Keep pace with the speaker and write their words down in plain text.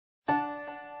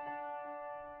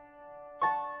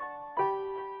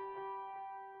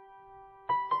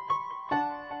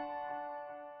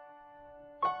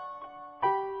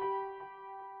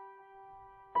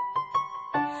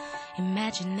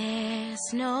Imagine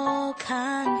there's no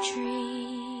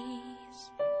countries.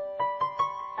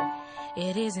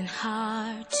 It isn't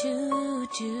hard to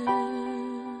do.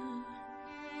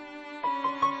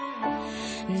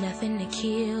 Nothing to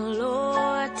kill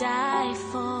or die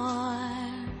for,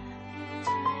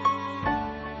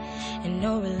 and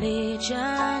no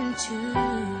religion too.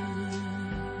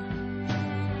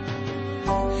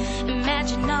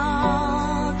 Imagine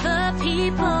all the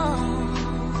people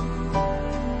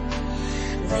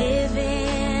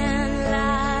living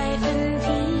life in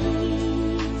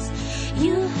peace.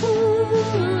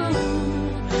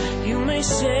 You may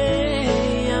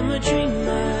say I'm a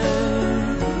dreamer,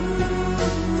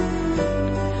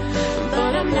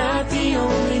 but I'm not the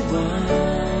only one.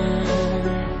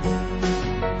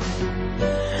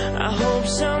 I hope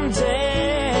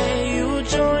someday you will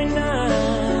join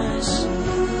us,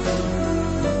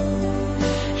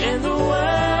 and the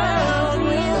world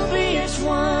will be as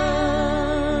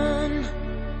one.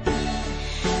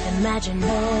 Imagine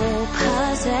no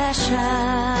possessions.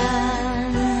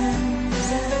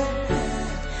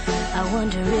 I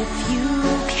wonder if you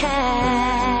can.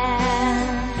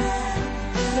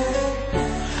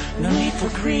 No need for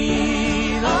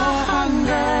greed or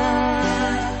hunger,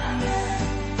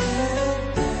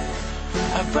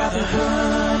 a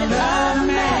brotherhood of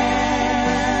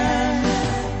man.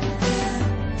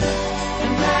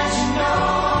 Imagine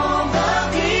all the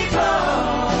people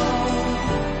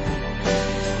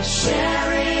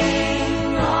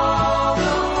sharing all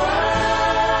the world.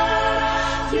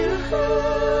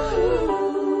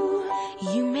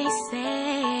 You may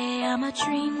say I'm a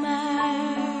dreamer,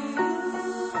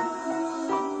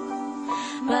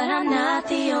 but I'm not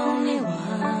the only one.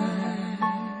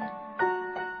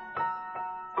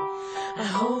 I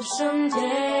hope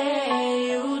someday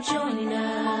you'll join